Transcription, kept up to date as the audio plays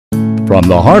From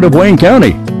the heart of Wayne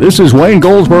County, this is Wayne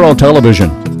Goldsboro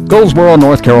Television, Goldsboro,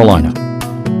 North Carolina.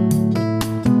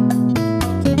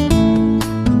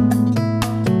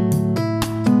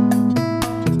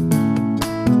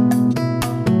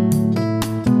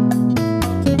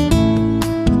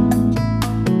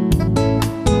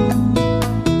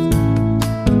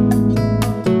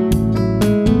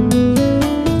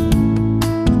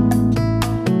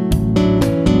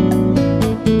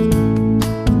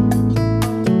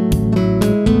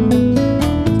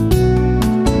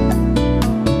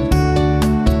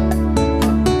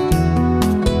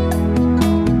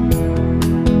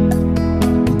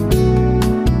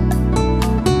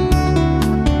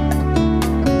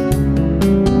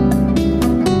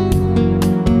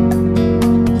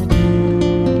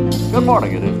 Good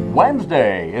morning. It is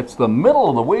Wednesday. It's the middle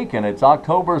of the week and it's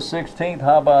October 16th.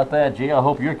 How about that, Gee? I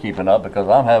hope you're keeping up because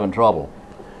I'm having trouble.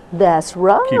 That's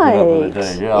right. Keeping up with the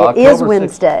day. Yeah, it is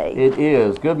Wednesday. It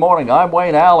is. Good morning. I'm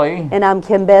Wayne Alley. And I'm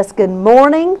Kim Bess. Good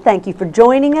morning. Thank you for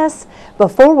joining us.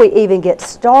 Before we even get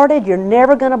started, you're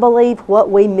never going to believe what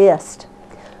we missed.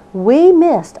 We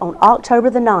missed on October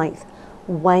the 9th,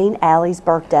 Wayne Alley's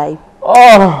birthday.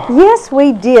 Oh! Yes,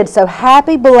 we did. So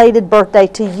happy belated birthday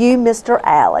to you, Mr.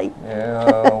 Alley.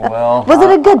 Yeah, well. Was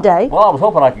it a good day? Well, I was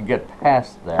hoping I could get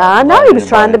past that. I know he was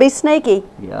trying to be sneaky.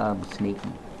 Yeah, I'm sneaky.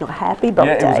 Happy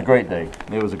birthday. Yeah, it was a great day.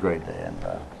 It was a great day,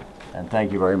 and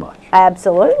thank you very much.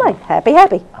 Absolutely. Happy,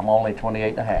 happy. I'm only 28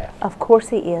 and a half. Of course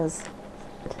he is.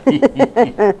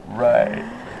 Right.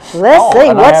 Let's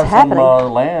see what's happening. I have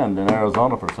some land in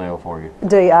Arizona for sale for you.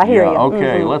 Do you? I hear you.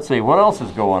 Okay, let's see. What else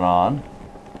is going on?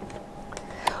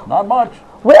 Not much.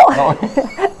 Well,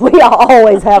 we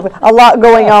always have a lot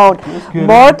going on.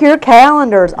 Mark your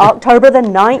calendars. October the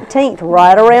 19th,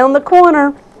 right around the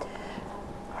corner.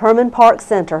 Herman Park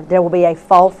Center. There will be a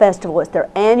fall festival. It's their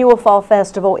annual fall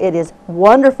festival. It is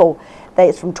wonderful.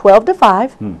 It's from 12 to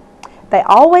 5. They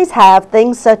always have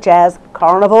things such as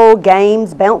carnival,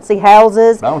 games, bouncy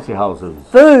houses. Bouncy houses.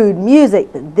 Food, music.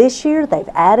 This year they've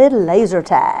added laser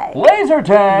tag. Laser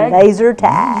tag? Laser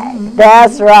tag.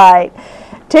 That's right.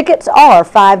 Tickets are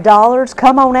 $5.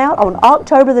 Come on out on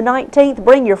October the 19th.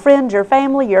 Bring your friends, your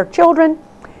family, your children,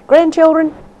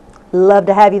 grandchildren. Love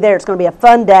to have you there. It's going to be a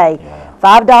fun day. Yeah.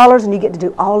 $5 and you get to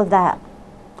do all of that.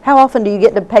 How often do you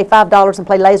get to pay $5 and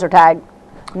play laser tag?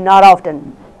 Not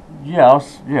often.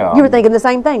 Yes, yeah. You were thinking the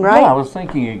same thing, right? Yeah, I was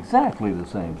thinking exactly the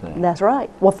same thing. That's right.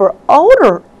 Well, for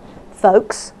older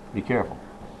folks, be careful.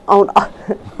 On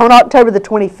October the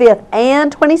 25th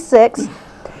and 26th,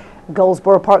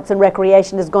 Goldsboro Parks and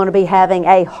Recreation is going to be having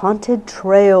a haunted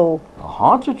trail. A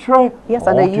haunted trail? Yes,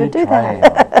 I know you'd do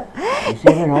that. You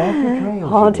said an haunted trail.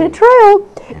 Haunted trail.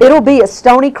 It'll be a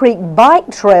Stony Creek bike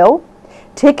trail.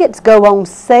 Tickets go on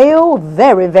sale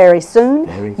very, very soon.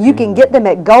 You can get them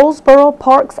at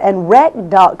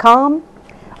GoldsboroParksandRec.com,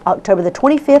 October the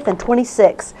 25th and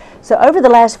 26th. So over the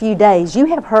last few days, you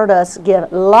have heard us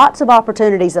give lots of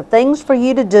opportunities of things for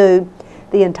you to do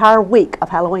the entire week of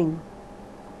Halloween.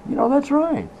 You know, that's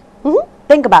right.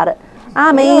 Think about it.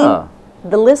 I mean,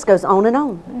 the list goes on and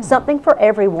on. Yeah. Something for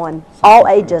everyone, all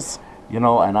ages. You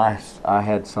know, and I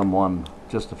had someone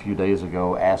just a few days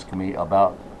ago ask me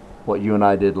about what you and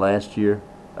I did last year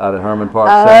out at Herman Park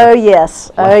Center. Oh, yes.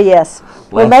 Oh, yes.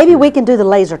 Well, maybe we can do the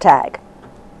laser tag.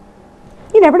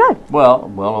 You never know.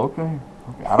 Well, okay.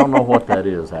 I don't know what that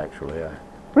is, actually.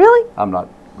 Really? I'm not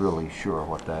really sure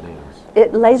what that is.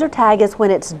 Laser tag is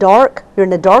when it's dark. You're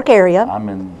in a dark area.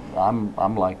 I'm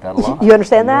like that a lot. You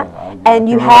understand that? Yeah, and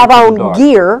you have on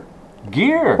gear.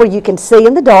 Gear? Where you can see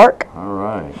in the dark. All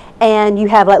right. And you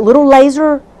have like little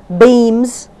laser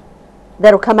beams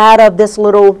that'll come out of this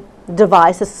little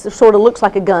device. It sort of looks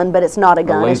like a gun, but it's not a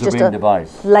gun. It's just a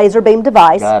device. Laser beam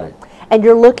device. Got it. And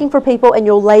you're looking for people and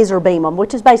you'll laser beam them,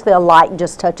 which is basically a light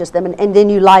just touches them, and then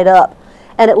you light up.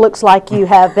 And it looks like you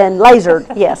have been lasered,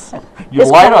 yes. You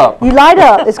light up. You light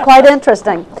up. It's quite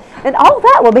interesting. And all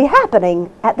that will be happening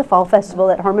at the Fall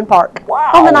Festival at Herman Park.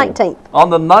 Wow. On the 19th. On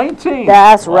the 19th?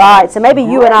 That's right. So maybe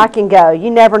you and I can go. You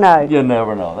never know. You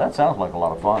never know. That sounds like a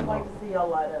lot of fun, though. I'd like to see y'all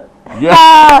light up.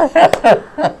 Yeah.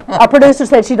 Our producer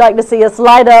said she'd like to see us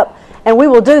light up, and we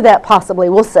will do that possibly.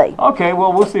 We'll see. Okay,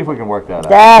 well, we'll see if we can work that out.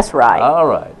 That's right. All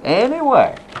right.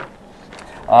 Anyway,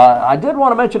 I did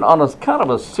want to mention on a kind of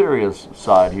a serious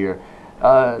side here,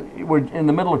 we're in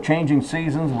the middle of changing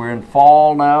seasons. We're in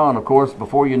fall now, and of course,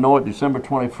 before you know it, December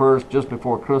 21st, just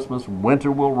before Christmas,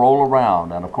 winter will roll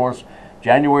around. And of course,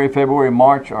 January, February,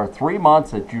 March are 3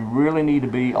 months that you really need to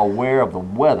be aware of the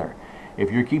weather. If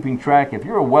you're keeping track, if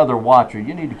you're a weather watcher,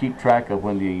 you need to keep track of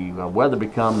when the weather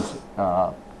becomes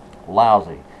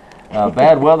lousy.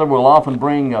 Bad weather will often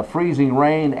bring freezing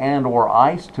rain and or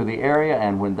ice to the area,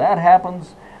 and when that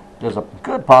happens, there's a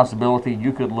good possibility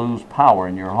you could lose power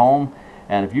in your home.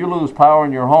 And if you lose power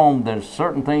in your home, there's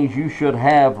certain things you should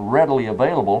have readily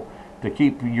available to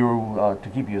keep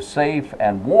you safe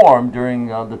and warm during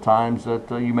the times that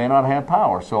you may not have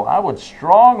power. So I would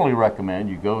strongly recommend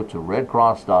you go to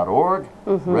redcross.org,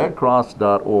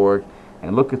 redcross.org,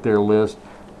 and look at their list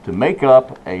to make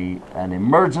up an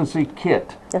emergency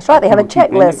kit. That's right. They have a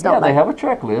checklist, don't they? Yeah, they have a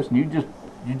checklist, and you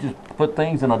just put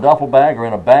things in a duffel bag or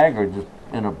in a bag or just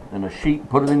in a sheet,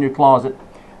 put it in your closet,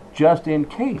 just in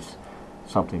case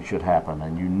something should happen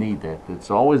and you need that.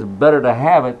 It's always better to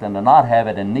have it than to not have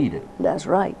it and need it. That's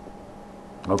right.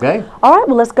 Okay? All right,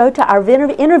 well, let's go to our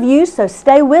interviews, so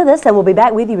stay with us, and we'll be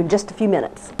back with you in just a few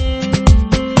minutes.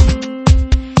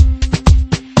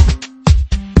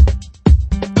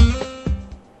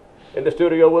 In the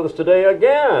studio with us today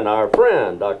again, our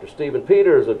friend, Dr. Stephen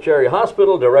Peters of Cherry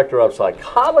Hospital, Director of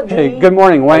Psychology. Hey, good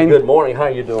morning, Wayne. Good morning. How are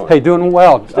you doing? Hey, doing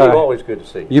well. Steve, always good to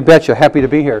see you. You betcha. Happy to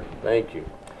be here. Thank you.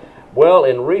 Well,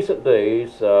 in recent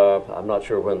days, I'm not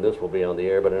sure when this will be on the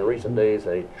air, but in recent days,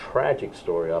 a tragic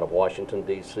story out of Washington,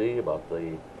 D.C. about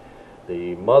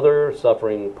the mother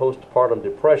suffering postpartum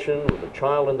depression with a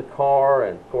child in the car,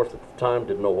 and of course at the time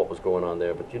didn't know what was going on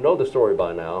there. But you know the story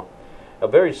by now. A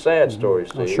very sad story,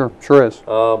 Steve. Oh, sure is.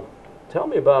 Tell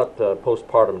me about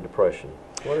postpartum depression.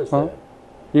 What is that?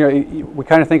 You know, we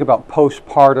kind of think about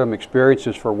postpartum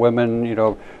experiences for women, you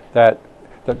know, that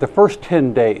the first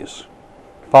 10 days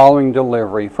following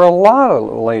delivery, for a lot of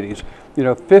ladies, you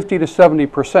know, 50 to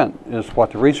 70% is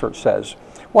what the research says,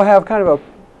 will have kind of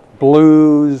a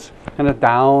blues, kind of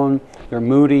down, they're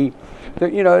moody.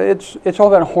 You know, it's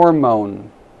all that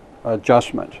hormone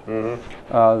adjustment.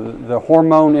 The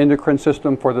hormone endocrine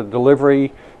system for the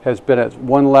delivery has been at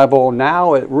one level.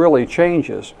 Now it really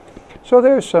changes. So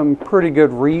there's some pretty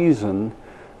good reason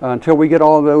until we get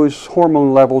all those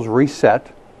hormone levels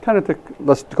reset. Kind of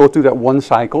let's go through that one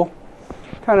cycle.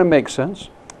 Kind of makes sense.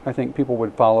 I think people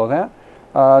would follow that.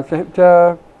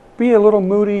 To be a little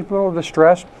moody, a little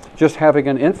distressed, just having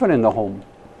an infant in the home.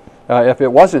 If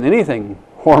it wasn't anything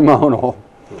hormonal,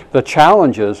 the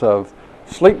challenges of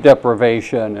sleep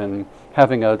deprivation and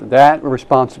having that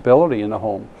responsibility in the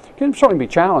home can certainly be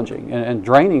challenging and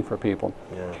draining for people.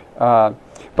 Yeah.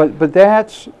 But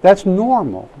that's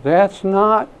normal. That's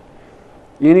not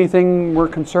anything we're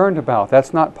concerned about.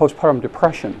 That's not postpartum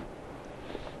depression.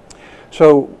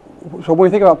 So when we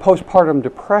think about postpartum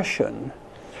depression,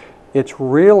 it's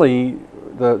really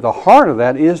the heart of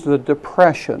that is the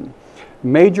depression.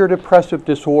 Major depressive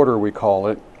disorder, we call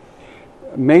it.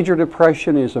 Major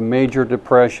depression is a major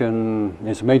depression.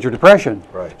 It's a major depression.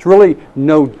 Right. It's really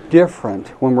no different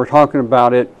when we're talking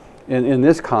about it in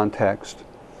this context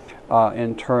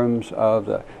in terms of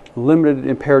the limited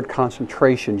impaired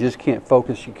concentration. You just can't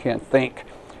focus. You can't think.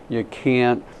 You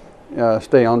can't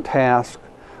stay on task.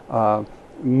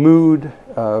 Mood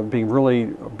being really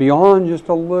beyond just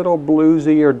a little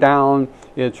bluesy or down.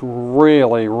 It's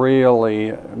really,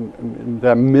 really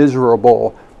the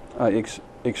miserable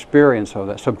experience of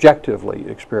that, subjectively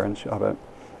experience of it.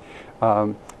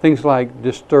 Things like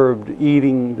disturbed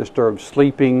eating, disturbed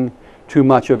sleeping, too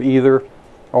much of either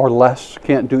or less,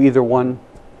 can't do either one.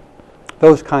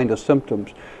 Those kind of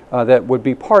symptoms that would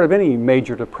be part of any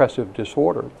major depressive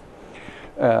disorder.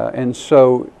 And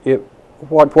so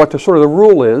what the sort of the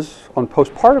rule is on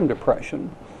postpartum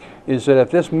depression is that if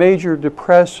this major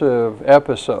depressive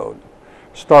episode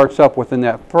starts up within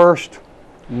that first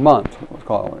month, let's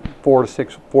call it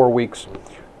 4 weeks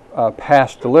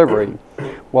past delivery,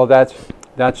 well, that's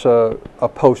a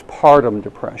postpartum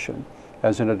depression,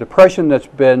 as in a depression that's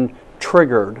been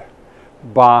triggered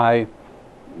by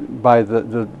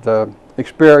the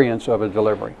experience of a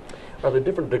delivery. Are there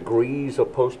different degrees of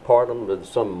postpartum? There's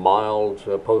some mild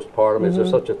postpartum. Is there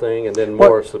such a thing, and then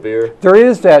more severe? There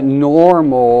is that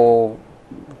normal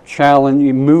challenge,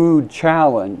 mood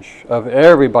challenge of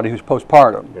everybody who's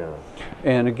postpartum. Yeah.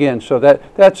 And again, so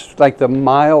that's like the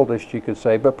mildest you could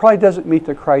say, but probably doesn't meet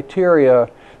the criteria.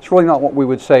 It's really not what we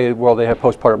would say, well, they have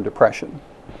postpartum depression.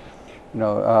 You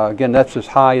know, again, that's as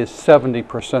high as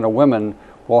 70% of women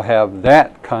will have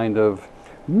that kind of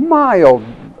mild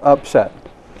upset.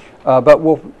 But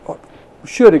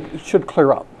should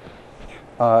clear up.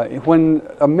 When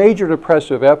a major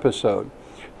depressive episode,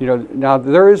 you know, now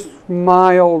there is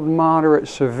mild, moderate,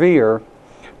 severe,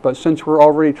 but since we're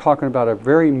already talking about a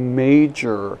very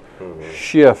major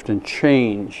shift and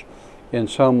change in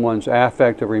someone's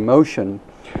affect or emotion,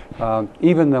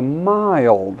 even the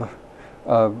mild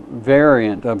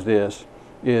variant of this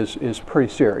is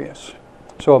pretty serious.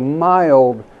 So a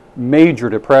mild major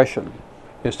depression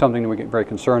is something that we get very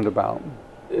concerned about.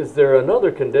 Is there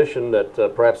another condition that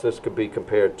perhaps this could be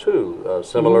compared to?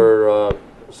 Similar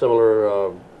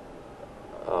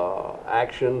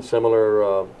action,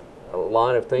 similar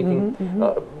line of thinking?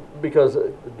 Because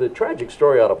the tragic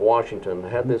story out of Washington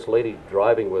had this lady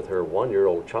driving with her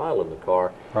one-year-old child in the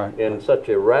car in such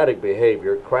erratic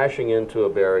behavior, crashing into a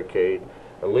barricade,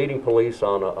 leading police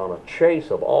on a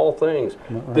chase of all things.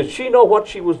 Did she know what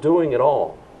she was doing at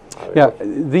all? Yeah,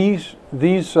 these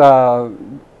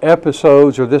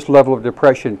episodes or this level of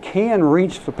depression can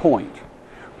reach the point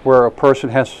where a person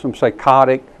has some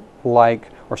psychotic-like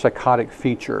or psychotic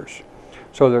features.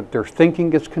 So that their thinking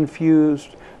gets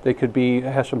confused. They could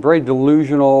have some very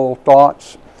delusional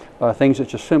thoughts, things that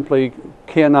just simply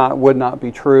would not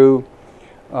be true,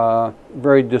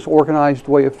 very disorganized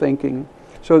way of thinking.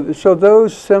 So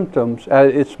those symptoms at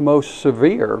its most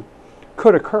severe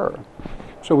could occur.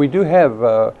 So we do have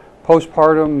a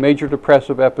postpartum major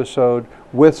depressive episode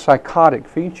with psychotic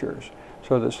features,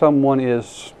 so that someone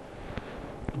is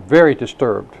very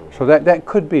disturbed. So that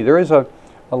could be. There is a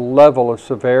level of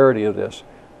severity of this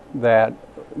that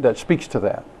speaks to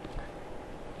that.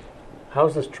 How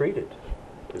is this treated?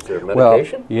 Is there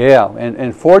medication? Well, yeah,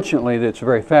 and fortunately it's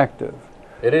very effective.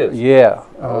 It is? Yeah.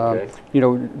 Okay. You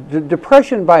know,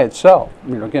 depression by itself,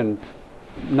 you know, again,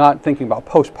 not thinking about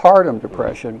postpartum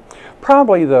depression,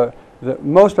 probably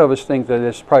most of us think that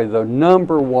it's probably the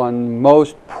 #1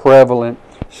 most prevalent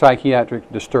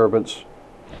psychiatric disturbance,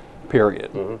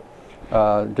 period.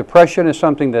 Depression is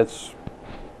something that's,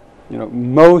 you know,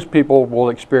 most people will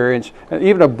experience,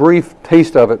 even a brief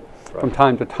taste of it from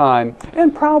time to time,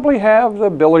 and probably have the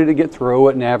ability to get through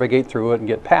it, navigate through it, and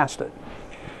get past it.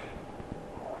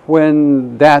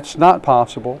 When that's not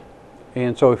possible,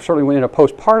 and so certainly in a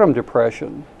postpartum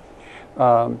depression,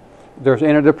 there's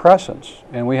antidepressants,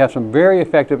 and we have some very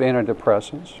effective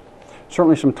antidepressants.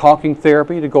 Certainly some talking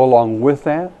therapy to go along with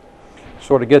that,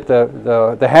 sort of get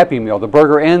the happy meal, the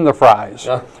burger and the fries.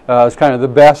 It's kind of the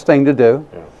best thing to do.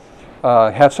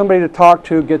 Have somebody to talk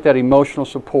to, get that emotional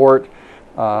support,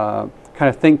 kind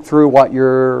of think through what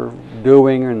you're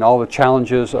doing and all the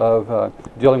challenges of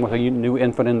dealing with a new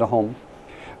infant in the home.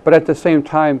 But at the same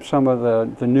time, some of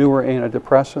the newer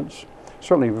antidepressants,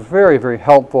 certainly very, very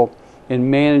helpful in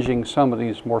managing some of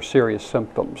these more serious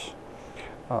symptoms.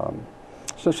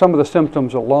 So some of the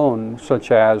symptoms alone,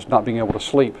 such as not being able to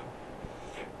sleep,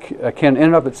 can in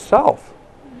and of itself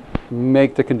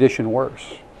make the condition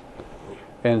worse.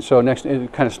 And so next,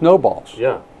 it kind of snowballs.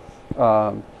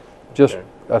 Just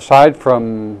aside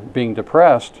from being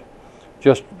depressed,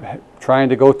 just trying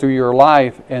to go through your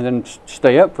life and then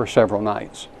stay up for several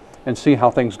nights and see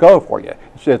how things go for you.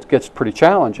 It gets pretty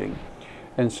challenging.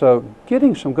 And so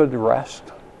getting some good rest.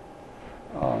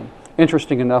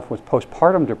 Interesting enough, with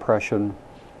postpartum depression,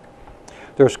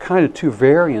 there's kind of two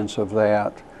variants of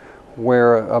that,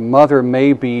 where a mother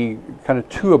may be kind of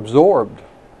too absorbed.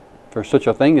 There's such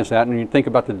a thing as that, and you think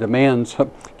about the demands of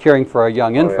caring for a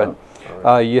young infant.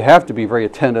 You have to be very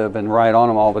attentive and right on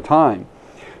them all the time.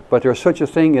 But there's such a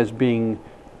thing as being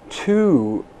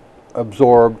too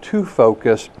absorbed, too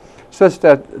focused, such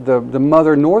that the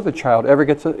mother nor the child ever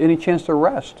gets any chance to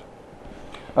rest.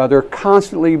 They're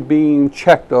constantly being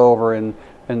checked over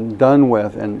and done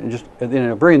with, and just in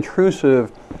a very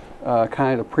intrusive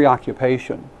kind of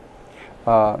preoccupation.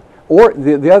 Or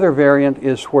the other variant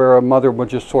is where a mother would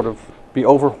just sort of be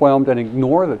overwhelmed and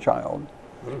ignore the child.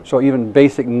 So even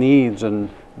basic needs and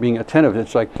being attentive,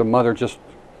 it's like the mother just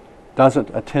doesn't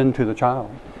attend to the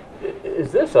child.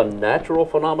 Is this a natural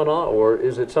phenomenon, or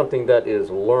is it something that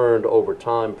is learned over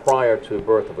time prior to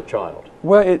birth of a child?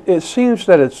 Well, it seems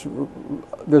that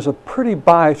there's a pretty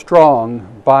strong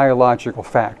biological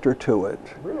factor to it.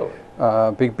 Really?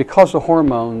 Because the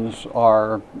hormones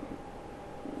are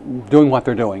doing what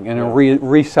they're doing and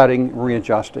resetting,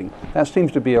 readjusting. That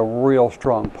seems to be a real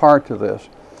strong part to this.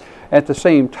 At the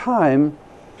same time,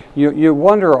 you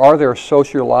wonder, are there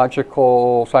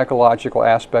sociological, psychological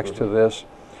aspects to this?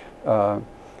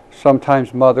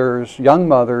 Sometimes young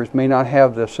mothers may not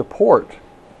have the support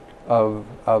of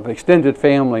extended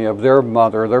family, of their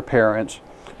mother, their parents,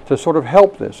 to sort of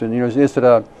help this. And is it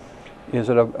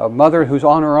a mother who's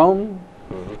on her own,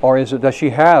 or does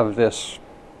she have this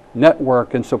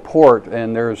network and support?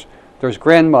 And there's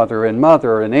grandmother and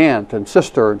mother and aunt and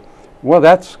sister. Well,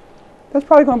 that's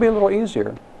probably going to be a little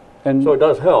easier. And so it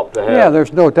does help to have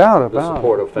there's no doubt about the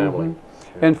support of family.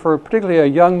 And for particularly a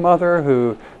young mother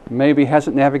who maybe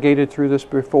hasn't navigated through this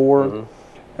before,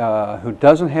 who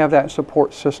doesn't have that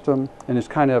support system and is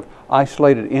kind of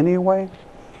isolated anyway,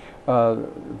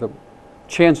 the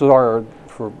chances are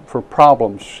for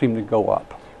problems seem to go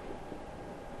up.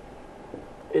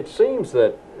 It seems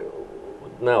that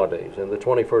nowadays, in the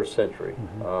 21st century,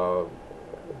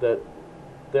 that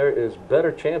there is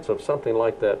better chance of something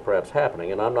like that perhaps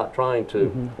happening. And I'm not trying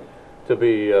to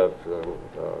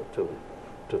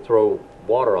to throw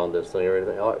water on this thing or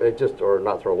anything. It just, or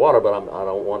not throw water, but I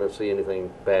don't want to see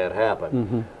anything bad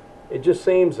happen. It just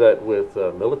seems that with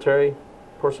military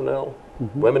personnel,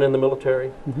 women in the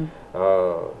military,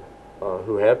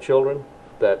 who have children,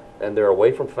 and they're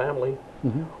away from family,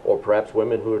 or perhaps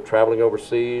women who are traveling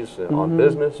overseas on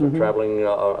business, or traveling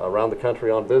around the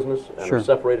country on business, and are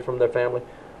separated from their family.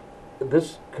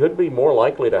 This could be more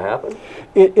likely to happen?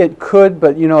 It could,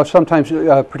 but you know, sometimes,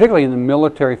 particularly in the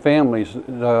military families,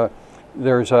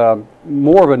 there's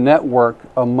more of a network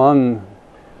among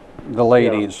the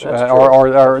ladies,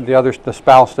 or the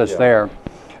spouse that's there.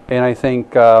 And I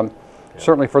think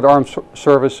certainly for the armed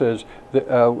services,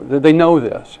 they know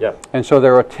this. And so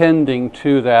they're attending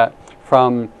to that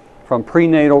from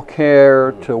prenatal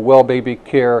care to well baby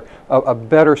care, a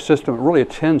better system really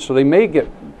attends, so they may get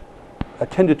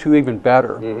attended to even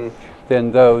better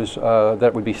than those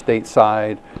that would be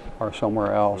stateside or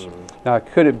somewhere else. Now,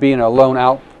 could it be in a lone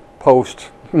outpost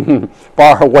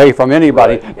far away from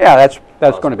anybody? Yeah,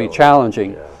 that's going to be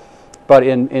challenging. But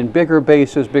in bigger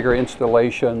bases, bigger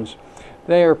installations,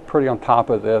 they are pretty on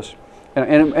top of this.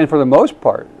 And for the most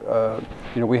part,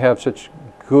 you know, we have such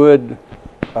good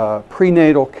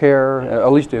prenatal care,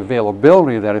 at least the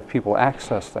availability of that if people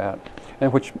access that,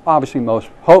 and which obviously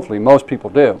hopefully most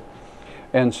people do.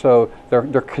 And so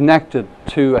they're connected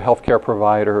to a healthcare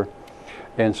provider,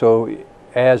 and so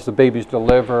as the baby's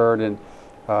delivered, and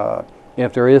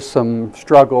if there is some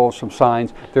struggle, some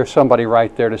signs, there's somebody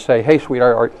right there to say, "Hey,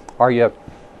 sweetheart, we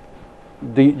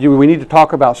need to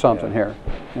talk about something here."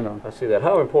 You know. I see that.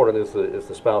 How important is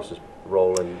the spouse's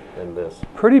role in this?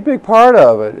 Pretty big part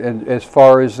of it, and as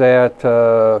far as that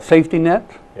safety net.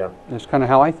 That's kind of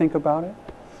how I think about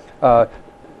it.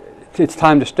 It's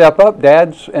time to step up,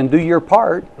 dads, and do your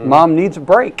part. Mom needs a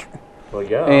break. Well,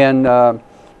 yeah.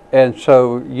 And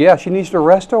so, yeah, she needs to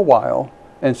rest a while.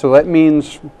 And so that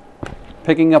means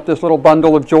picking up this little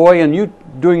bundle of joy and you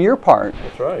doing your part.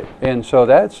 That's right. And so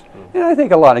that's, and I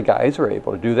think a lot of guys are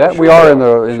able to do that. We are in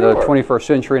the 21st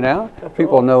century now.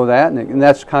 People know that, and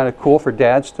that's kind of cool for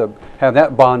dads to have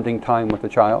that bonding time with the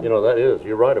child. You know,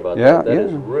 you're right about that. That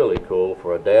is really cool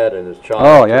for a dad and his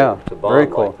child to bond very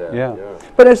cool. like that. Yeah.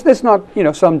 But it's not, you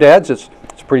know, some dads, it's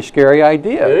a pretty scary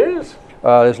idea. It is.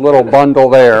 This little bundle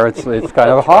there, it's kind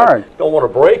of hard. Don't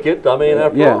want to break it, I mean,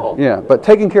 after all. But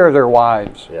taking care of their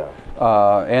wives.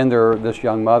 And this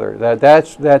young mother.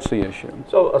 That's the issue.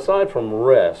 So aside from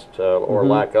rest or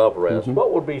lack of rest,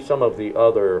 what would be some of the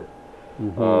other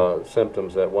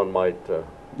symptoms that one might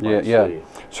see?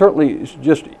 Certainly,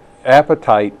 just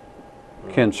appetite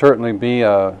can certainly be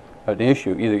an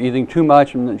issue. Either eating too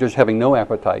much and just having no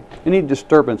appetite. Any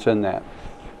disturbance in that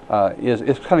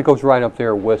it kind of goes right up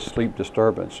there with sleep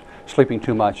disturbance. Sleeping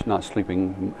too much, not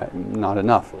sleeping not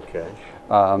enough. Okay.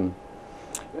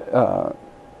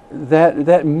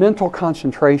 That mental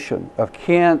concentration of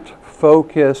can't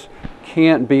focus,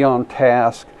 can't be on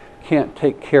task, can't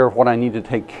take care of what I need to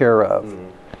take care of.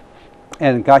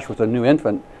 And gosh, with a new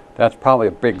infant, that's probably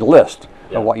a big list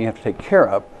of what you have to take care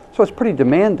of. So it's pretty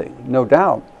demanding, no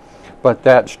doubt. But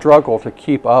that struggle to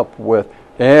keep up with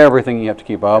everything you have to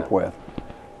keep up with.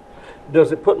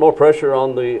 Does it put more pressure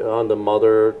on the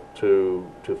mother to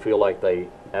feel like they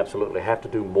absolutely have to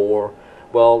do more?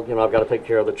 Well, you know, I've got to take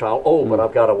care of the child. Oh, but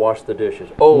I've got to wash the dishes.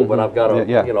 Oh, but I've got to,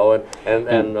 you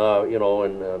know,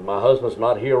 and my husband's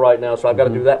not here right now, so I've got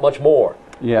to do that much more.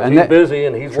 And he's busy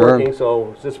and he's working,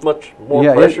 so is this much more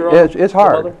pressure on it's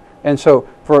hard. the mother? And so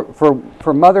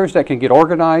for mothers that can get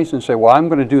organized and say, well, I'm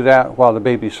going to do that while the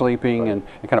baby's sleeping, and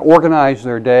kind of organize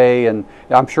their day, and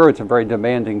I'm sure it's a very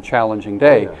demanding, challenging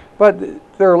day. But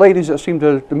there are ladies that seem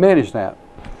to manage that.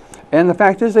 And the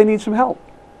fact is they need some help.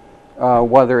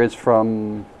 Whether it's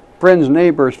from friends,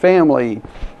 neighbors, family,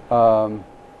 to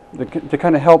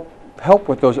kind of help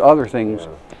with those other things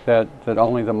that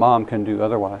only the mom can do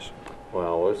otherwise.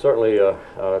 Well, it's certainly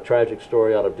a tragic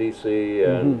story out of D.C.,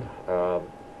 and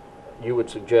you would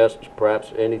suggest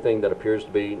perhaps anything that appears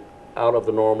to be out of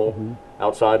the normal,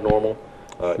 outside normal,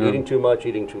 eating too much,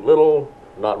 eating too little,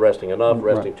 not resting enough,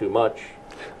 resting too much.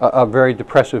 A very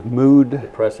depressive mood.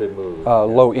 Depressive mood.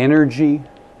 Low energy.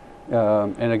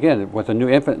 And again, with a new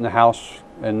infant in the house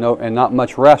and not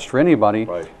much rest for anybody,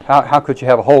 how could you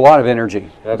have a whole lot of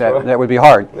energy? That would be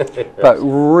hard. But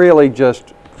really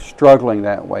just struggling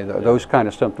that way, those kind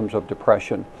of symptoms of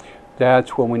depression,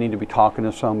 that's when we need to be talking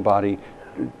to somebody,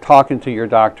 talking to your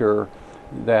doctor,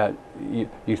 that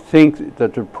you think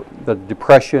that the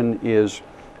depression is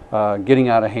getting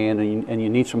out of hand and you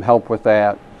need some help with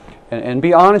that. And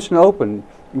be honest and open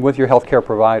with your healthcare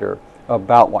provider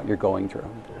about what you're going through.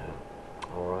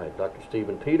 All right. Dr.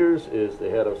 Stephen Peters is the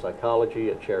head of psychology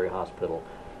at Cherry Hospital.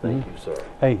 Thank you, sir.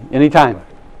 Hey, anytime.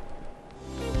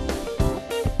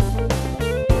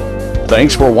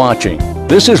 Thanks for watching.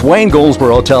 This is Wayne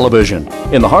Goldsboro Television,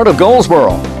 in the heart of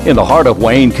Goldsboro, in the heart of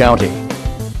Wayne County.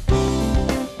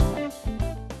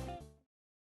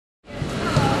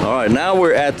 All right, now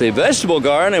we're at the vegetable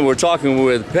garden and we're talking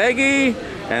with Peggy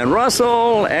and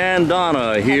Russell and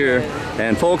Donna here.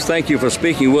 And folks, thank you for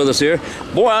speaking with us here.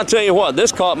 Boy, I'll tell you what,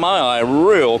 this caught my eye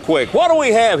real quick. What do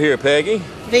we have here, Peggy?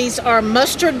 These are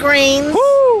mustard greens.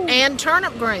 Woo! And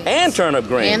turnip greens. And turnip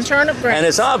greens. And turnip greens. And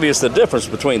it's obvious the difference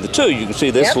between the two. You can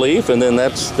see this Yep. leaf, and then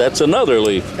that's another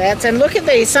leaf. And look at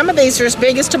these. Some of these are as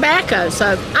big as tobacco.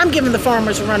 So I'm giving the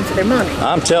farmers a run for their money.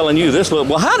 I'm telling you, this little.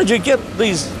 Well, how did you get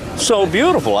these so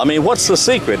beautiful? I mean, what's the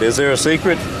secret? Is there a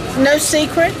secret? No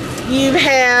secret. You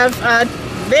have.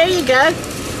 There you go.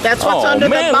 That's what's under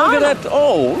the bottom. Look at that!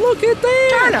 Oh, look at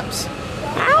that! Turnips.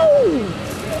 Ow!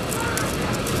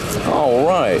 All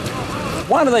right.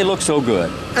 Why do they look so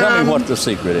good? Tell me what the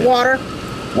secret is. Water.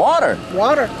 Water.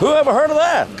 Water. Who ever heard of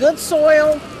that? Good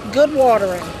soil. Good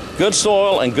watering. Good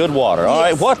soil and good water. All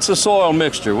right. Yes. What's the soil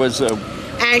mixture?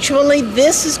 Actually,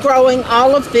 this is growing.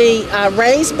 All of the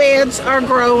raised beds are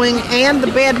growing, and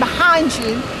the bed behind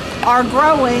you are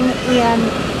growing in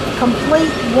complete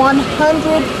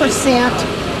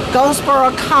 100%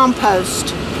 Goldsboro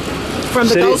compost from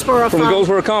the Goldsboro from the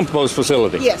Goldsboro compost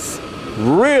facility. Yes.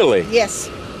 Really? Yes.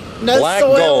 No Black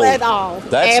soil gold. at all.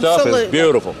 That Absolutely. stuff is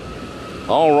beautiful.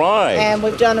 All right. And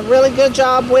we've done a really good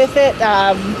job with it.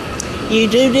 You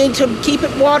do need to keep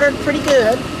it watered pretty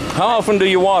good. How often do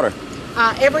you water?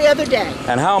 Every other day.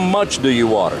 And how much do you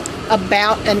water?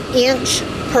 About an inch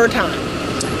per time.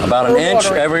 About an inch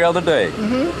watering. every other day.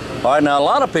 Mm-hmm. All right, now a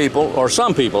lot of people, or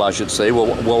some people I should say,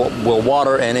 will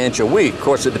water an inch a week. Of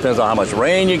course, it depends on how much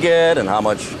rain you get and how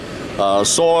much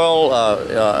soil,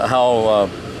 how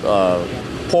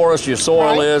porous your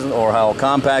soil Right. is, or how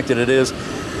compacted it is.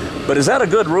 But is that a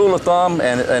good rule of thumb,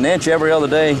 and an inch every other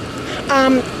day?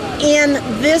 In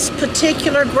this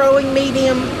particular growing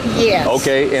medium, yes.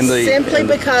 Okay, simply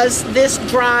because this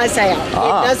dries out.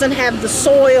 It doesn't have the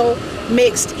soil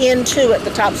mixed into it, the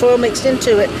topsoil mixed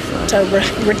into it, to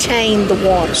retain the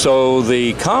water. So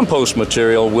the compost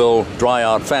material will dry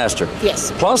out faster.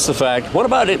 Yes. Plus the fact, what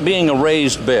about it being a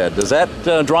raised bed? Does that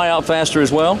dry out faster as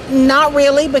well? Not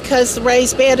really, because the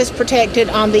raised bed is protected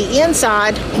on the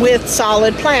inside with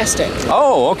solid plastic.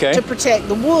 Oh, okay. To protect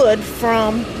the wood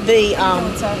from the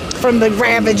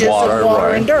ravages of water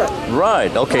right. and dirt.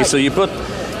 Right. Okay. Right. So you put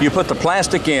the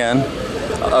plastic in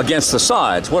against the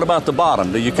sides. What about the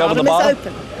bottom? Do you cover the bottom? Bottom is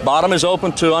open. Bottom is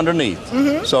open to underneath.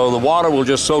 Mm-hmm. So the water will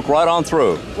just soak right on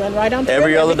through. Run right on through.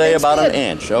 Every other day, Everything's about good. an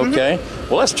inch. Okay.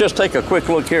 Well, let's just take a quick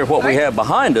look here at what we have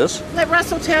behind us. Let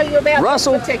Russell tell you about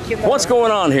Russell, this particular. what's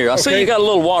going on here? I see you got a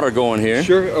little water going here.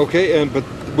 Sure, okay, but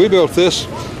we built this,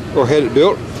 or had it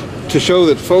built, to show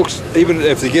that folks, even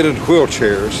if they get into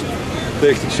wheelchairs,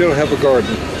 they can still have a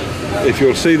garden. If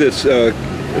you'll see that's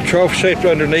trough shaped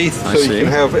underneath, so you can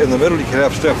have, in the middle you can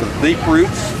have stuff with deep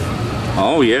roots.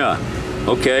 Oh yeah,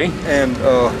 okay. And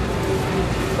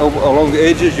along the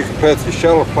edges you can plant your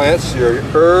shallow plants, your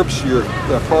herbs, your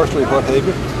parsley, what have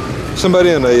you.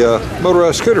 Somebody in a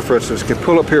motorized scooter, for instance, can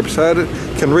pull up here beside it,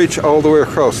 can reach all the way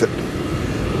across it.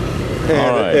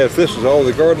 And if this was all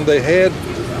the garden they had,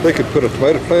 they could put a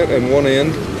tomato plant in one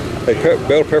end, a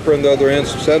bell pepper in the other end,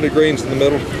 some salad greens in the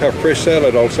middle, have fresh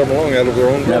salad all summer long out of their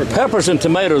own garden. Now, peppers and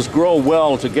tomatoes grow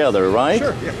well together, right?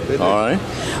 Sure, yeah, they do. All right.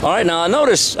 All right, now I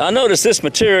notice this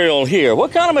material here.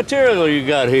 What kind of material you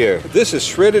got here? This is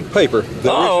shredded paper.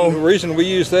 The reason we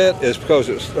use that is because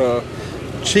it's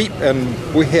cheap and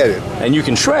we had it. And you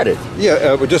can shred it.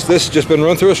 Yeah, this has just been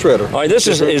run through a shredder. All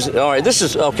right, this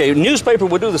is okay. Newspaper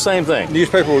would do the same thing.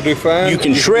 Newspaper will do fine. You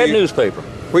can shred newspaper.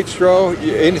 Wheat straw,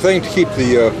 anything to keep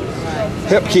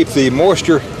help keep the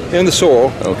moisture in the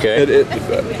soil. Okay. It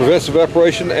prevents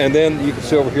evaporation, and then you can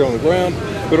see over here on the ground,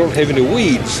 we don't have any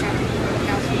weeds.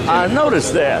 I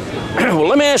noticed that. Well,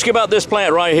 let me ask you about this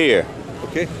plant right here.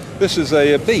 Okay, this is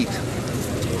a beet.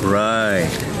 Right.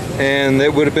 And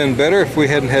it would have been better if we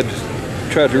hadn't had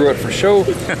tried to grow it for show.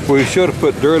 We should have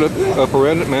put dirt up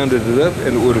around it, mounded it up,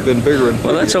 and it would have been bigger. And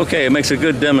well, that's okay. It makes a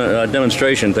good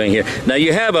demonstration thing here. Now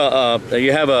you have a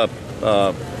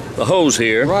hose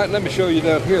here. Right. Let me show you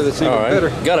down here. That's even better.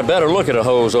 Got a better look at a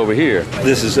hose over here.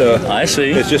 This is I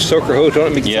see. It's just soaker hose on it.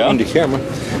 Let me get on the camera.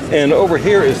 And over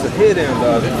here is the head end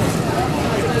of it.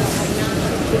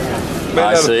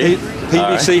 I see.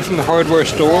 PVC from the hardware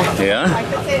store. Yeah.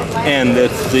 And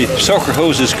the soaker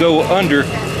hoses go under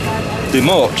the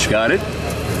mulch. Got it.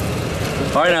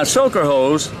 All right, now soaker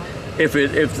hose. If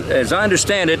as I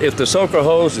understand it, if the soaker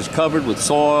hose is covered with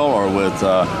soil or with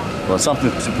well, something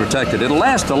to protect it, it'll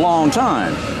last a long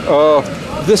time.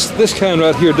 This kind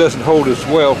right here doesn't hold as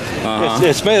well.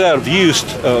 It's made out of used,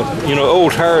 you know,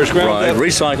 old tires. Right,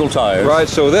 recycled tires. Right,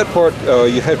 so that part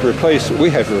you have to replace. We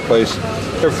have to replace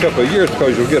every couple of years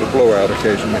because you'll get a blowout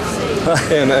occasionally.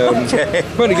 And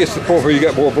when it gets to the point where you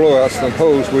got more blowouts than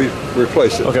hose, we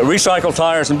replace it. Okay, recycled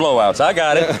tires and blowouts. I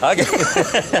got it. I got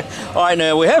it. All right,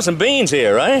 now we have some beans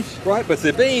here, right? Right, but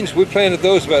the beans, we planted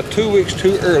those about 2 weeks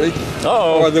too early.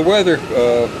 Uh-oh. Or the weather,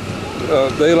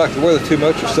 they like the weather too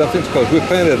much or something, because we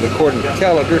planted it according to the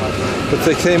calendar, but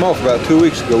they came off about 2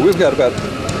 weeks ago. We've got about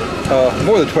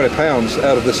more than 20 pounds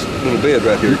out of this little bed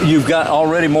right here. You've got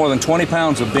already more than 20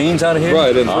 pounds of beans out of here?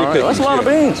 Right, and all right, that's a lot of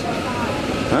beans.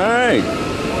 All right.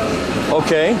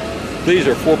 Okay. These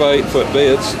are 4 by 8 foot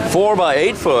beds. 4 by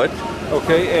 8 foot.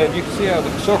 Okay, and you can see how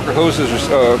the soaker hoses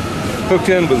are hooked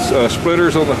in with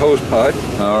splitters on the hose pipe.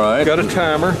 All right. Got a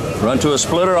timer. Run to a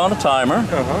splitter on a timer.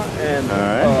 And all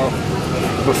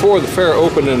right. Before the fair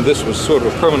opened, and this was sort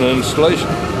of a permanent installation,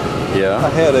 yeah, I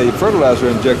had a fertilizer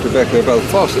injector back there by the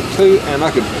faucet too, and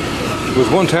I could, with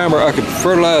one timer, I could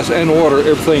fertilize and water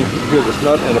everything here that's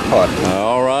not in a pot.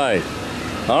 All right.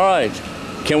 All right.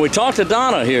 Can we talk to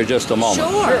Donna here just a moment?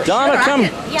 Sure. Donna, sure. come.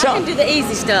 I can do the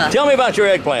easy stuff. Tell me about your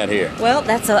eggplant here. Well,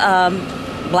 that's a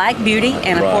Black Beauty,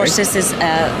 and of Right. course this is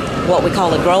what we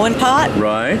call a growing pot.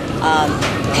 Right.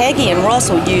 Peggy and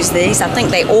Russell use these. I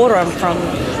think they order them from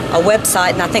a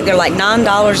website, and I think they're like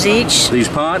 $9 each. These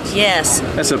pots? Yes.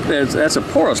 That's a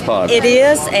porous pot. It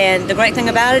is, and the great thing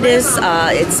about it is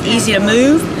it's easy to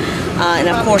move. And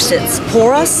of course it's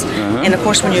porous, and of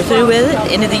course when you're through with it, at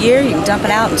the end of the year, you can dump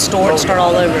it out and store it and start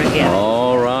all over again.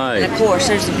 All right. And of course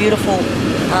there's a beautiful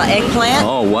eggplant.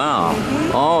 Oh, wow.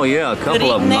 Oh, yeah, a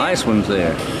couple of nice ones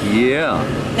there. Yeah.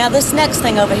 Now this next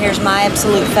thing over here is my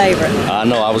absolute favorite. I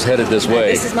know, I was headed this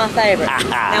way. This is my favorite.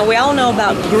 Now we all know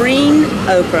about green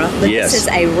okra, but Yes. this is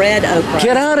a red okra.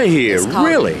 Get out of here, It's called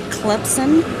really?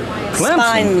 Clemson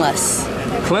spineless.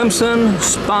 Clemson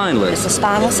spineless. It's a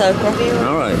spineless okra.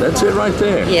 All right, that's it right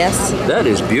there. Yes. That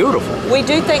is beautiful. We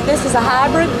do think this is a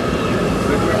hybrid.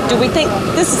 Do we think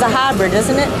this is a hybrid,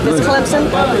 isn't it? This Clemson?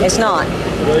 It's not.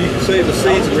 Well, you can save the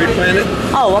seeds and replant it.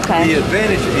 Oh, okay. The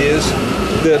advantage is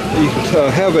that you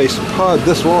can have a pod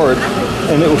this large,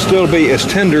 and it will still be as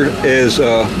tender as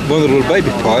one of the little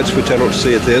baby pods, which I don't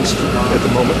see at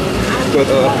the moment. But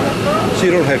so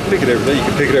you don't have to pick it every day. You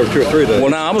can pick it every 2 or 3 days. Well,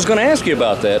 now I was going to ask you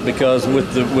about that because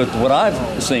with what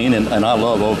I've seen, and I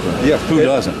love okra. Yeah. Who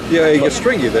doesn't? Yeah, it gets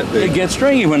stringy that big. They get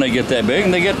stringy when they get that big,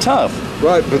 and they get tough.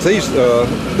 Right, but these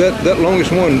that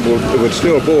longest one would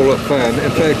still boil up fine.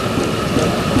 In fact,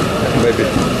 maybe.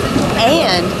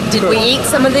 And did we eat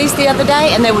some of these the other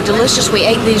day? And they were delicious. We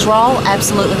ate these raw.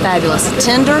 Absolutely fabulous.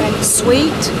 Tender,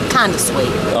 sweet, kind of sweet.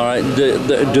 All right.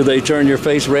 Do they turn your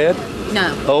face red?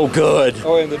 No. Oh, good.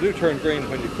 Oh, and they do turn green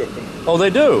when you cook them. Oh, they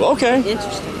do? Okay.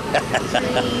 Interesting.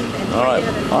 All right.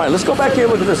 All right, let's go back here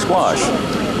and look at this squash.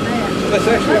 That's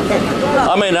actually a pumpkin.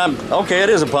 I mean, okay, it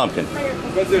is a pumpkin.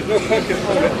 But there's no pumpkin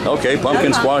on it. Okay,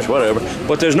 pumpkin, squash, whatever.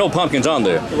 But there's no pumpkins on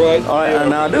there. Right. All right,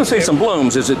 now I do see some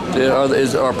blooms.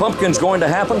 Are pumpkins going to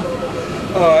happen?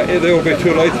 They will be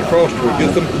too late. The frost will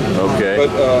get them. Okay.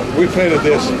 But we planted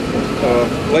this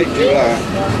late July,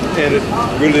 and it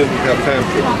really didn't have time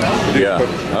to do. Yeah,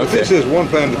 But okay. this is one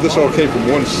plant. This all came from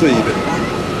one seed.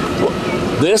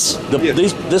 This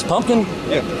pumpkin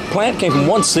Yeah. plant came from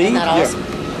one seed? Isn't that awesome?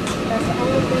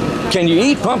 Can you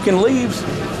eat pumpkin leaves?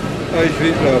 You can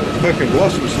eat pumpkin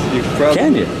blossoms. You can try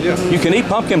Can them. you? Yeah. You can eat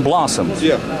pumpkin blossoms.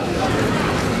 Yeah.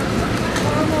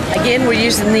 Again, we're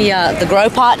using the grow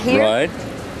pot here. Right.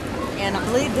 And I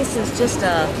believe this is just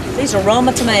these are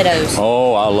Roma tomatoes.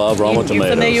 Oh, I love Roma You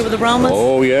tomatoes. familiar with the Romas?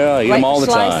 Oh yeah, I eat them Great all the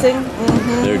for slicing. time.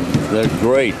 Mm-hmm. They're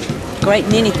great. Great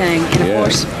in anything. And Yeah. of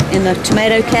course, in the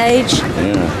tomato cage.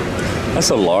 Yeah. That's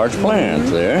a large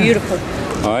plant there. Beautiful.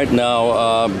 All right,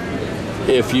 now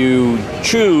if you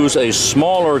choose a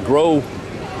smaller grow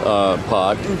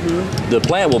pot, the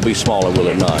plant will be smaller, will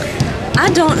it not? I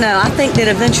don't know. I think that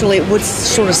eventually it would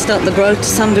sort of stunt the growth to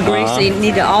some degree. So you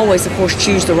need to always, of course,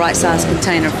 choose the right size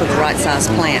container for the right size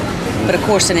plant. But of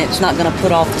course, then it's not going to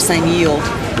put off the same yield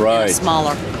in Right. a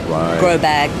smaller Right. grow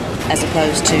bag as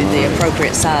opposed to the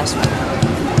appropriate size.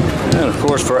 And of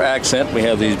course, for accent, we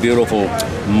have these beautiful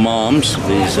mums.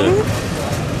 These. All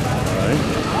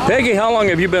right. Peggy, how long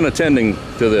have you been attending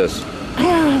to this?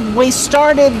 We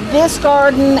started this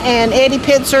garden, and Eddie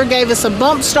Pitzer gave us a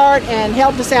bump start and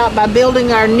helped us out by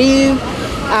building our new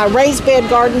raised bed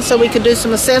garden so we could do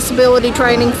some accessibility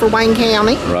training for Wayne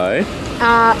County. Right.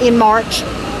 In March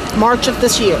of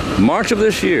this year. March of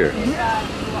this year.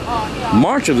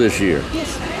 March of this year.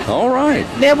 Yes. All right.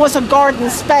 There was a garden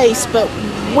space, but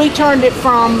we turned it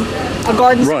from a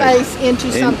garden space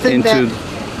into something that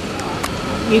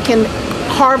you can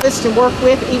harvest and work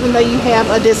with even though you have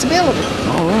a disability.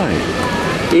 All right.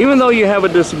 Even though you have a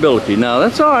disability. Now,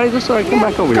 that's all right. That's all right. Come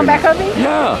back over here. Come back over here?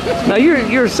 Yeah. Now,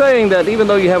 you're saying that even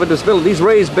though you have a disability, these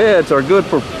raised beds are good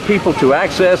for people to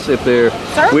access if they're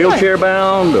wheelchair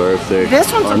bound or if they're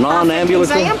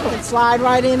non-ambulatory. Example. Slide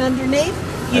right in underneath.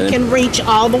 You can reach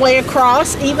all the way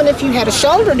across. Even if you had a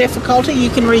shoulder difficulty, you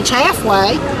can reach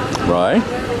halfway. Right.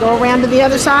 Go around to the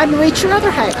other side and reach your other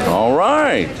half. All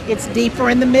right. It's deeper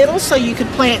in the middle, so you could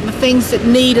plant the things that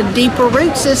need a deeper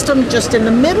root system just in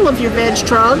the middle of your veg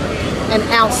trunk, and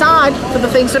outside for the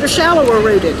things that are shallower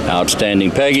rooted.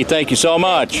 Outstanding. Peggy, thank you so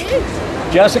much.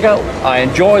 Jessica, I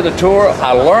enjoyed the tour.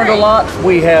 I learned a lot.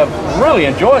 We have really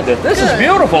enjoyed this. This is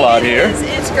beautiful out here.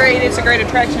 It's great. It's a great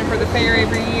attraction for the fair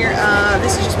every year.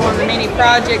 This is just one of the many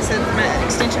projects that the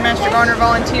Extension Master Gardener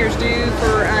volunteers do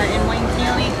for in Wayne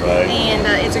County. Right. And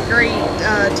it's a great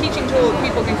teaching tool.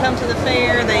 People can come to the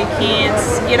fair. They can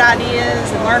get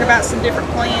ideas and learn about some different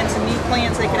plants and new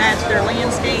plants they can add to their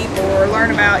landscape, or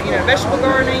learn about vegetable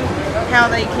gardening,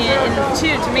 how they can. And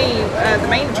to me,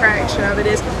 the main attraction of it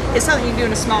is it's something you can do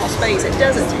in a small space. It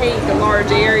doesn't take a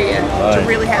large area to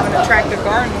really have an attractive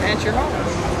garden at your home.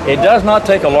 It does not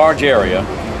take a large area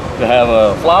to have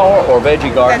a flower or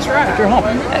veggie garden at your home.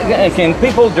 And can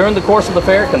people, during the course of the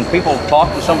fair, can people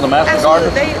talk to some of the master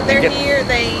gardeners? They're here.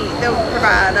 They'll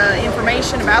provide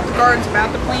information about the gardens,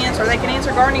 about the plants, or they can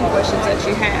answer gardening questions that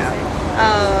you have.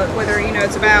 Whether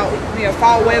it's about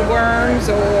fall webworms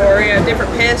or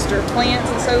different pests or plants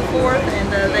and so forth,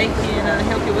 and they can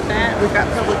help you with that. We've got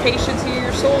publications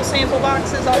here, soil sample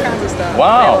boxes, all kinds of stuff.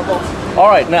 Wow. Available. All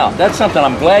right, now that's something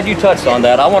I'm glad you touched on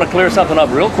that. I want to clear something up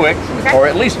real quick, or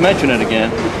at least mention it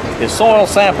again. Is soil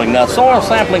sampling. Now, soil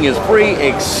sampling is free,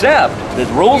 except the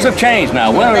rules have changed now.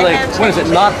 When is it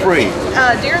not free?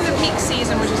 During the peak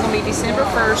season, which is going to be December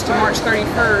 1st to March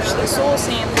 31st, the soil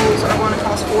samples are going to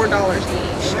cost $4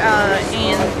 each.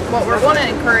 And what we're going to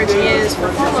encourage is for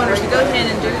homeowners to go ahead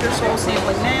and do their soil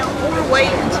sampling now, or wait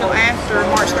until after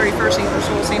March 31st to get their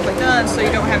soil sampling done, so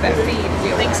you don't have that fee.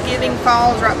 Thanksgiving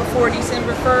falls right before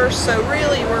December 1st, so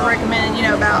really we're recommending,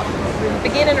 about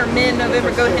beginning or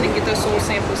mid-November, go ahead and get those soil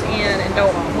samples in, and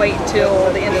don't wait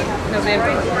till the end of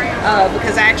November,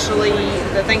 because actually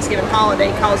the Thanksgiving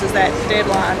holiday causes that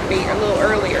deadline to be a little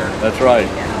earlier. That's right.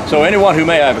 So anyone who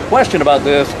may have a question about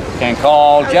this can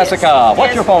call Jessica. Yes.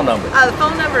 What's your phone number? The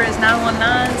phone number is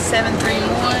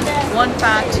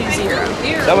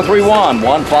 919-731-1520.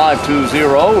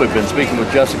 731-1520. We've been speaking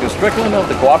with Jessica Strickland of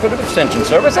the Cooperative Extension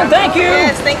Service, and thank you.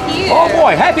 Yes, thank you. Oh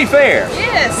boy, happy fair.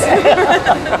 Yes.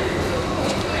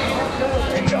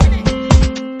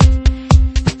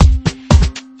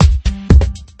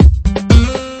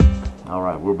 All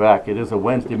right, we're back. It is a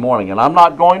Wednesday morning, and I'm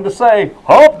not going to say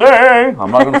hump day.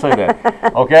 I'm not going to say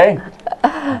that, okay?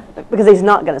 Because he's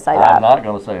not going to say that. I'm not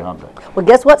going to say hump day. Well,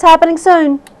 guess what's happening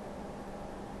soon?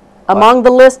 Among the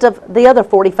list of the other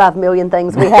 45 million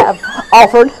things we have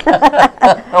offered,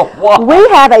 we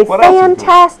have a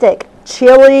fantastic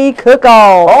chili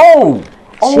cook-off.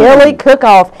 Chili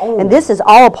cook-off. And this is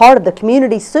all a part of the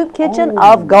Community Soup Kitchen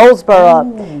of Goldsboro.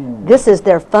 This is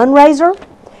their fundraiser.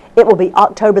 It will be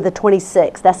October the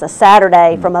 26th. That's a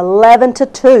Saturday from 11 to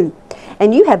 2.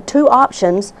 And you have two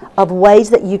options of ways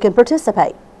that you can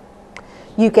participate.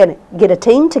 You can get a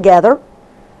team together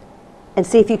and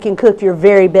see if you can cook your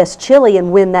very best chili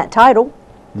and win that title.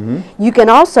 You can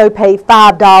also pay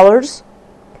 $5,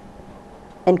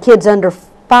 and kids under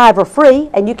 5 are free,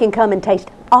 and you can come and taste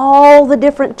all the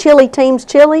different chili teams'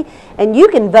 chili, and you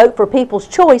can vote for people's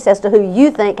choice as to who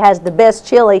you think has the best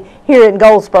chili here in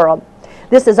Goldsboro.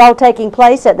 This is all taking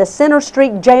place at the Center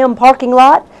Street Jam parking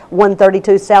lot,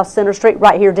 132 South Center Street,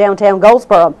 right here downtown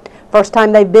Goldsboro. First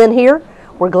time they've been here.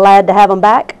 We're glad to have them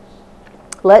back.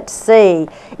 Let's see.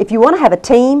 If you want to have a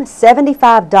team,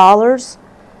 $75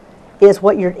 is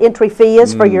what your entry fee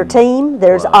is for your team.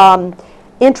 There's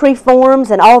entry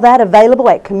forms and all that available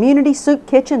at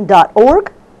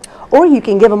communitysoupkitchen.org. Or you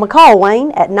can give them a call,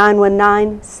 Wayne, at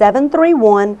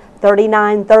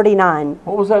 919-731-3939.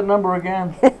 What was that number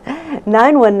again?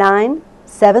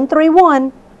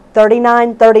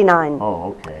 919-731-3939.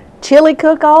 Oh, okay. chili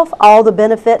cook-off, all the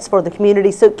benefits for the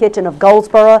Community Soup Kitchen of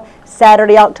Goldsboro,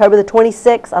 Saturday, October the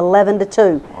 26th, 11 to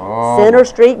 2. Center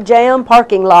Street Jam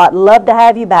parking lot. Love to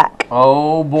have you back.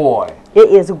 Oh, boy. It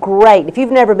is great. If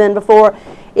you've never been before,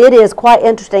 it is quite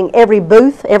interesting. Every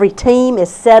booth, every team is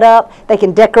set up. They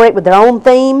can decorate with their own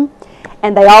theme,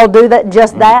 and they all do that.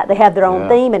 Just that. They have their own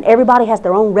theme, and everybody has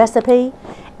their own recipe,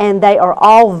 and they are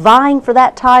all vying for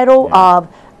that title of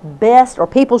best or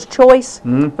people's choice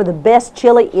for the best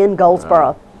chili in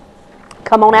Goldsboro.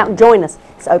 Come on out and join us.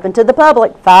 It's open to the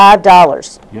public,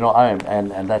 $5. You know,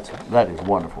 that is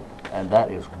wonderful, and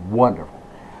that is wonderful.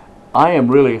 I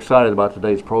am really excited about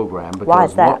today's program because Why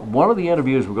is that? One of the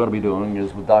interviews we're going to be doing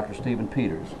is with Dr. Stephen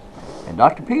Peters. And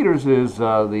Dr. Peters is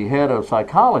the head of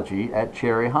psychology at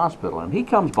Cherry Hospital, and he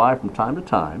comes by from time to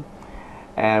time,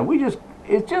 and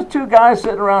it's just two guys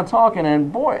sitting around talking,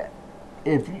 and boy,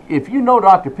 if you know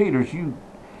Dr. Peters, he's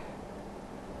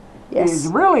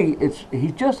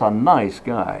just a nice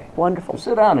guy. Wonderful. To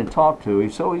sit down and talk to.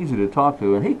 He's so easy to talk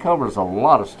to, and he covers a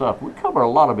lot of stuff. We cover a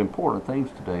lot of important things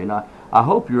today, and I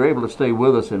hope you're able to stay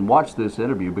with us and watch this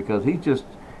interview because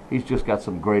he's just got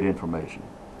some great information.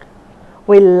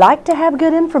 We like to have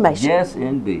good information. Yes,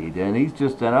 indeed. And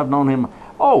I've known him.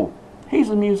 Oh, he's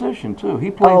a musician too. He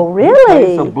plays. Oh, really? He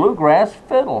plays some bluegrass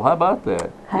fiddle. How about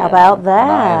that? How about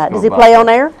that? Does he play on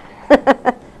air?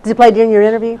 Does he play during your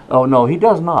interview? Oh, no, he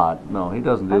does not. No, he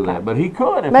doesn't do that. But he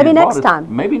could. If Maybe next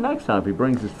time. Maybe next time if he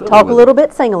brings his fiddle. Talk a little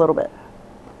bit, sing a little bit.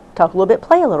 Talk a little bit,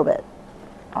 play a little bit.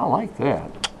 I like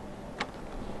that.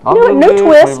 New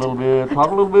twist. Play a little bit, talk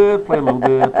a little bit, play a little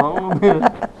bit, talk a little bit.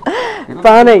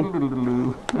 Funny.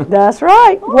 That's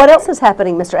right. What else is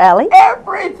happening, Mr. Alley?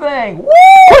 Everything. Woo!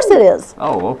 Of course it is.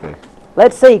 Oh, okay.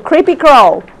 Let's see. Creepy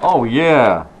Crawl. Oh,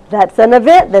 yeah. That's an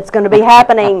event that's going to be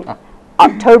happening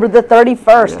October the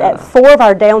 31st at 4 of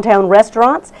our downtown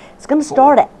restaurants. It's going to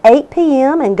start at 8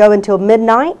 p.m. and go until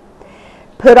midnight.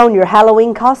 Put on your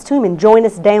Halloween costume and join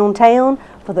us downtown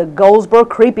for the Goldsboro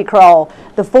Creepy Crawl.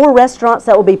 The 4 restaurants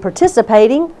that will be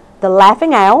participating: the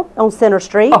Laughing Owl on Center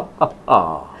Street,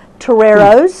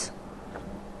 Torero's,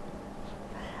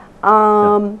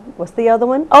 what's the other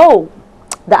one? Oh,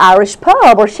 the Irish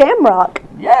Pub or Shamrock.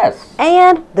 Yes.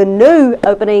 And the new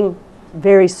opening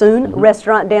very soon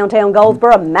restaurant downtown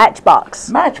Goldsboro,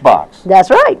 Matchbox. Matchbox. That's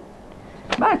right.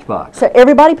 Matchbox. So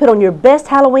everybody put on your best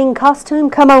Halloween costume.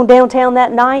 Come on downtown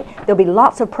that night. There'll be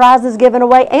lots of prizes given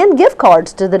away and gift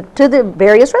cards to the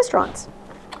various restaurants.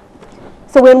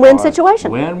 It's a win-win situation.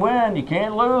 Win-win. You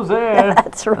can't lose there.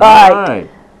 That's right. All right.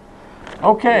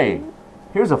 Okay.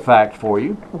 Here's a fact for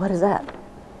you. What is that?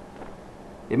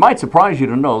 It might surprise you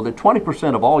to know that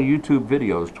 20% of all YouTube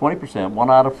videos, 20%, 1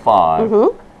 out of 5,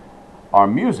 are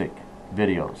music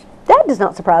videos. That does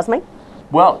not surprise me.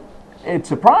 Well, it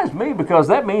surprised me because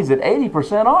that means that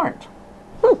 80% aren't.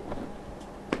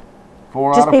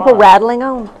 4 Just out of people 5. rattling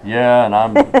on. Yeah, and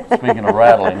I'm speaking of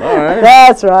rattling. All right.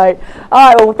 That's right. All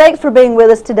right, well, thanks for being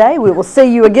with us today. We will see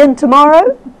you again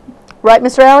tomorrow. Right,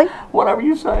 Mr. Alley? Whatever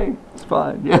you say. It's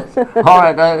fine. Yes. All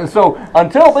right. So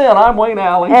until then, I'm Wayne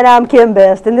Alley. And I'm Kim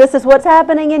Best, and this is what's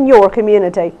happening in your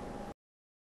community.